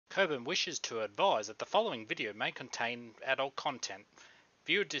Coburn wishes to advise that the following video may contain adult content.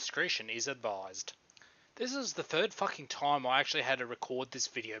 Viewer discretion is advised. This is the third fucking time I actually had to record this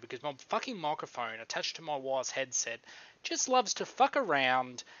video because my fucking microphone attached to my wireless headset just loves to fuck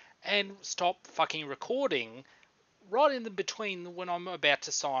around and stop fucking recording right in the between when I'm about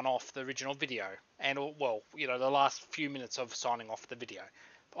to sign off the original video and, well, the last few minutes of signing off the video.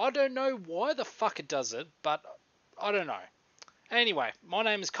 I don't know why the fuck it does it, but I don't know. Anyway, my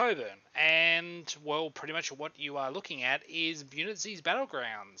name is Coburn, and, well, pretty much what you are looking at is UnitZ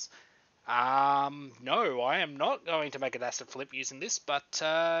Battlegrounds. No, I am not going to make an asset flip using this, but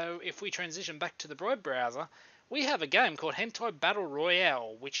if we transition back to the Brave browser, we have a game called Hentai Battle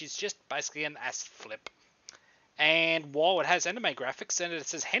Royale, which is just basically an asset flip. And while it has anime graphics and it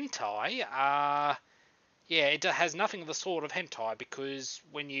says hentai, yeah, it has nothing of the sort of hentai, because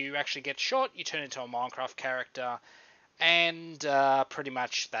when you actually get shot, you turn into a Minecraft character. And pretty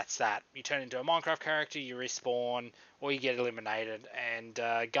much that's that. You turn into a Minecraft character, you respawn, or you get eliminated. And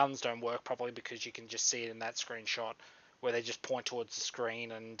guns don't work properly because you can just see it in that screenshot where they just point towards the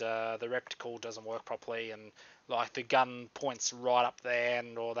screen, and the repticle doesn't work properly, and like the gun points right up there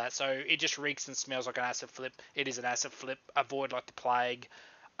and all that. So it just reeks and smells like an asset flip. It is an asset flip. Avoid like the plague.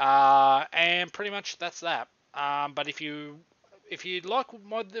 And pretty much that's that. But if you like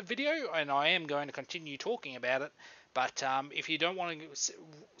the video, and I am going to continue talking about it, but if you don't want to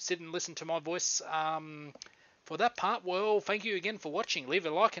sit and listen to my voice for that part, well, thank you again for watching. Leave a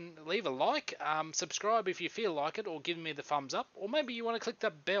like. Subscribe if you feel like it, or give me the thumbs up, or maybe you want to click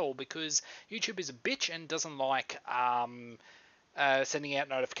that bell because YouTube is a bitch and doesn't like sending out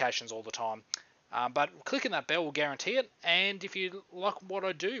notifications all the time. But clicking that bell will guarantee it. And if you like what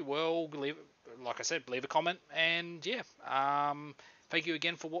I do, well, like I said, leave a comment. And yeah, thank you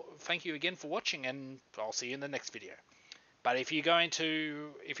again for watching, and I'll see you in the next video. But if you're going to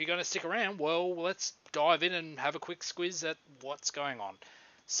stick around, well, let's dive in and have a quick squiz at what's going on.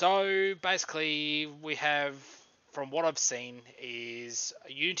 So basically, we have, from what I've seen, is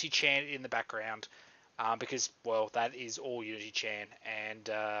a Unity Chan in the background, because, well, that is all Unity Chan. And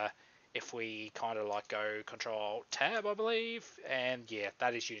if we kind of like go Control Tab, I believe, and yeah,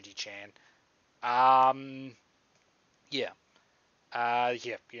 that is Unity Chan. Yeah.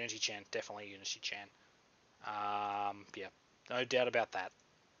 Yeah, Unity Chan, definitely Unity Chan. Yeah, no doubt about that.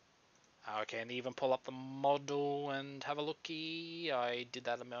 Okay, and even pull up the model and have a looky. I did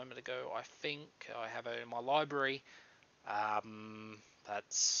that a moment ago, I think. I have it in my library.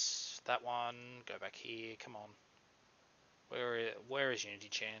 That's that one. Go back here. Come on. Where is Unity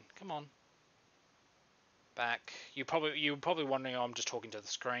Chan? Come on. Back. You're probably wondering I'm just talking to the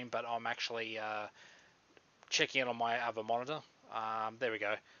screen, but I'm actually checking it on my other monitor. There we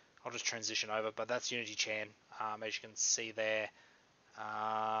go. I'll just transition over, but that's Unity Chan, as you can see there,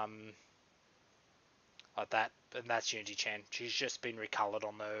 like that, and that's Unity Chan. She's just been recolored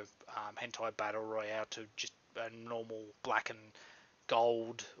on the Hentai Battle Royale to just a normal black and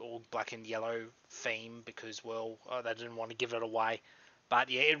gold or black and yellow theme because, well, they didn't want to give it away.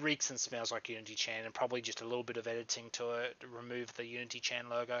 But yeah, it reeks and smells like Unity Chan, and probably just a little bit of editing to remove the Unity Chan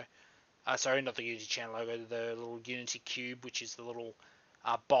logo. Sorry, not the Unity Chan logo, the little Unity cube, which is the little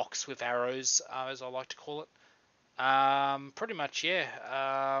box with arrows, as I like to call it. Pretty much,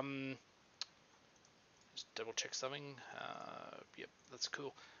 yeah. Just double check something. Yep, that's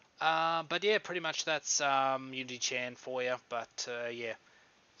cool. But yeah, pretty much that's Unity Chan for you. But yeah,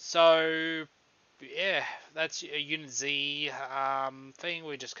 so yeah, that's a UnitZ thing.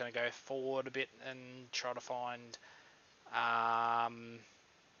 We're just gonna go forward a bit and try to find.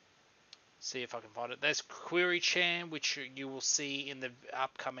 See if I can find it. There's Query Chan, which you will see in the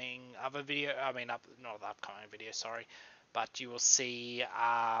upcoming other video. I mean, not the upcoming video, sorry, but you will see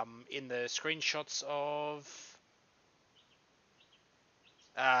in the screenshots of.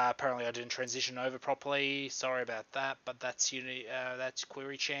 Apparently, I didn't transition over properly. Sorry about that, but that's that's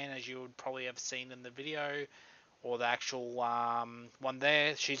Query Chan, as you would probably have seen in the video, or the actual one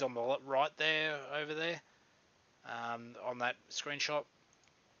there. She's on the right there, over there, on that screenshot.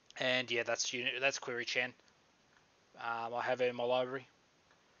 And yeah, that's Query Chan. I have it in my library.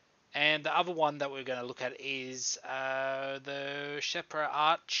 And the other one that we're going to look at is the Shepra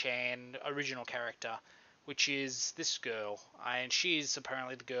Art Chan original character, which is this girl, and she is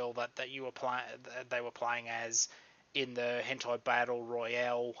apparently the girl that they were playing as in the Hentai Battle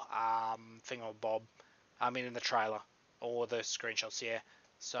Royale thingamabob. I mean, in the trailer or the screenshots, yeah.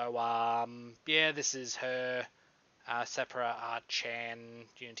 So yeah, this is her. Separa Art Chan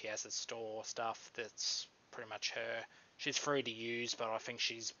Unity Asset Store stuff. That's pretty much her. She's free to use, but I think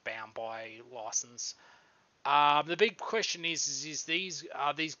she's bound by license. The big question is these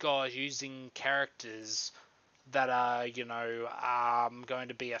guys using characters that are, going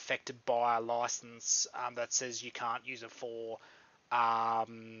to be affected by a license that says you can't use it for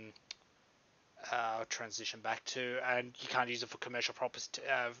um, transition back to, and you can't use it for commercial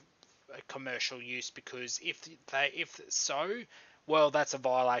commercial use, because if so, well, that's a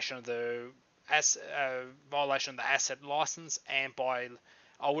violation of the asset license, and by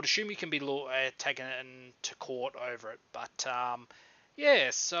I would assume you can be taken to court over it. But yeah,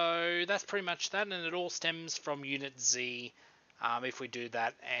 so that's pretty much that, and it all stems from UnitZ. If we do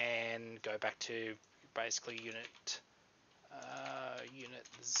that and go back to basically UnitZ.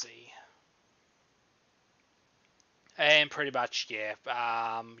 And pretty much, yeah,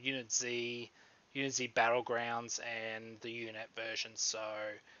 UnitZ Battlegrounds and the unit version. So,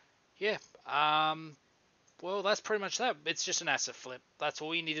 yeah, well, that's pretty much that. It's just an asset flip. That's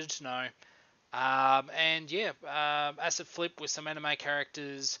all you needed to know. And yeah, asset flip with some anime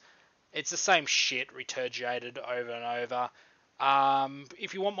characters. It's the same shit regurgitated over and over.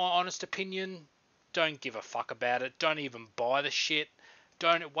 If you want my honest opinion, don't give a fuck about it. Don't even buy the shit.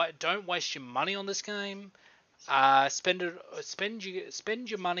 Don't waste your money on this game. Spend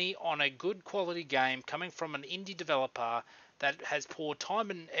your money on a good quality game coming from an indie developer that has poured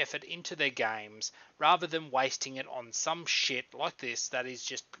time and effort into their games, rather than wasting it on some shit like this that is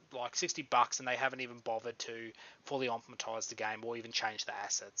just like $60 and they haven't even bothered to fully optimize the game or even change the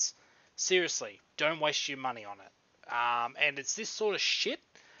assets. Seriously, don't waste your money on it. And it's this sort of shit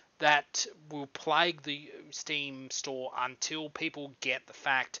that will plague the Steam store until people get the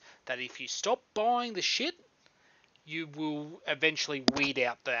fact that if you stop buying the shit, you will eventually weed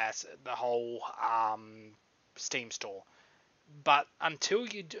out the whole Steam store. But until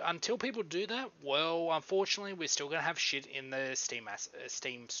people do that, well, unfortunately, we're still gonna have shit in the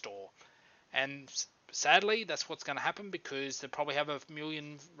Steam store, and sadly, that's what's gonna happen, because they probably have a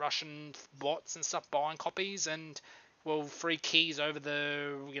million Russian bots and stuff buying copies, and well, free keys over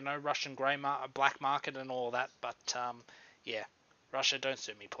the Russian black market and all that. But yeah, Russia, don't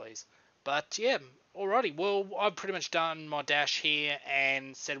sue me, please. But yeah, alrighty. Well, I've pretty much done my dash here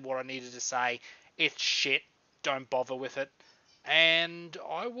and said what I needed to say. It's shit. Don't bother with it. And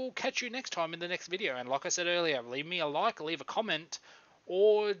I will catch you next time in the next video. And like I said earlier, leave me a like, leave a comment,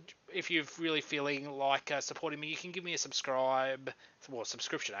 or if you're really feeling like supporting me, you can give me a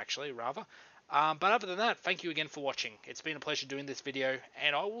subscription actually, rather. But other than that, thank you again for watching. It's been a pleasure doing this video,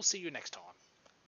 and I will see you next time.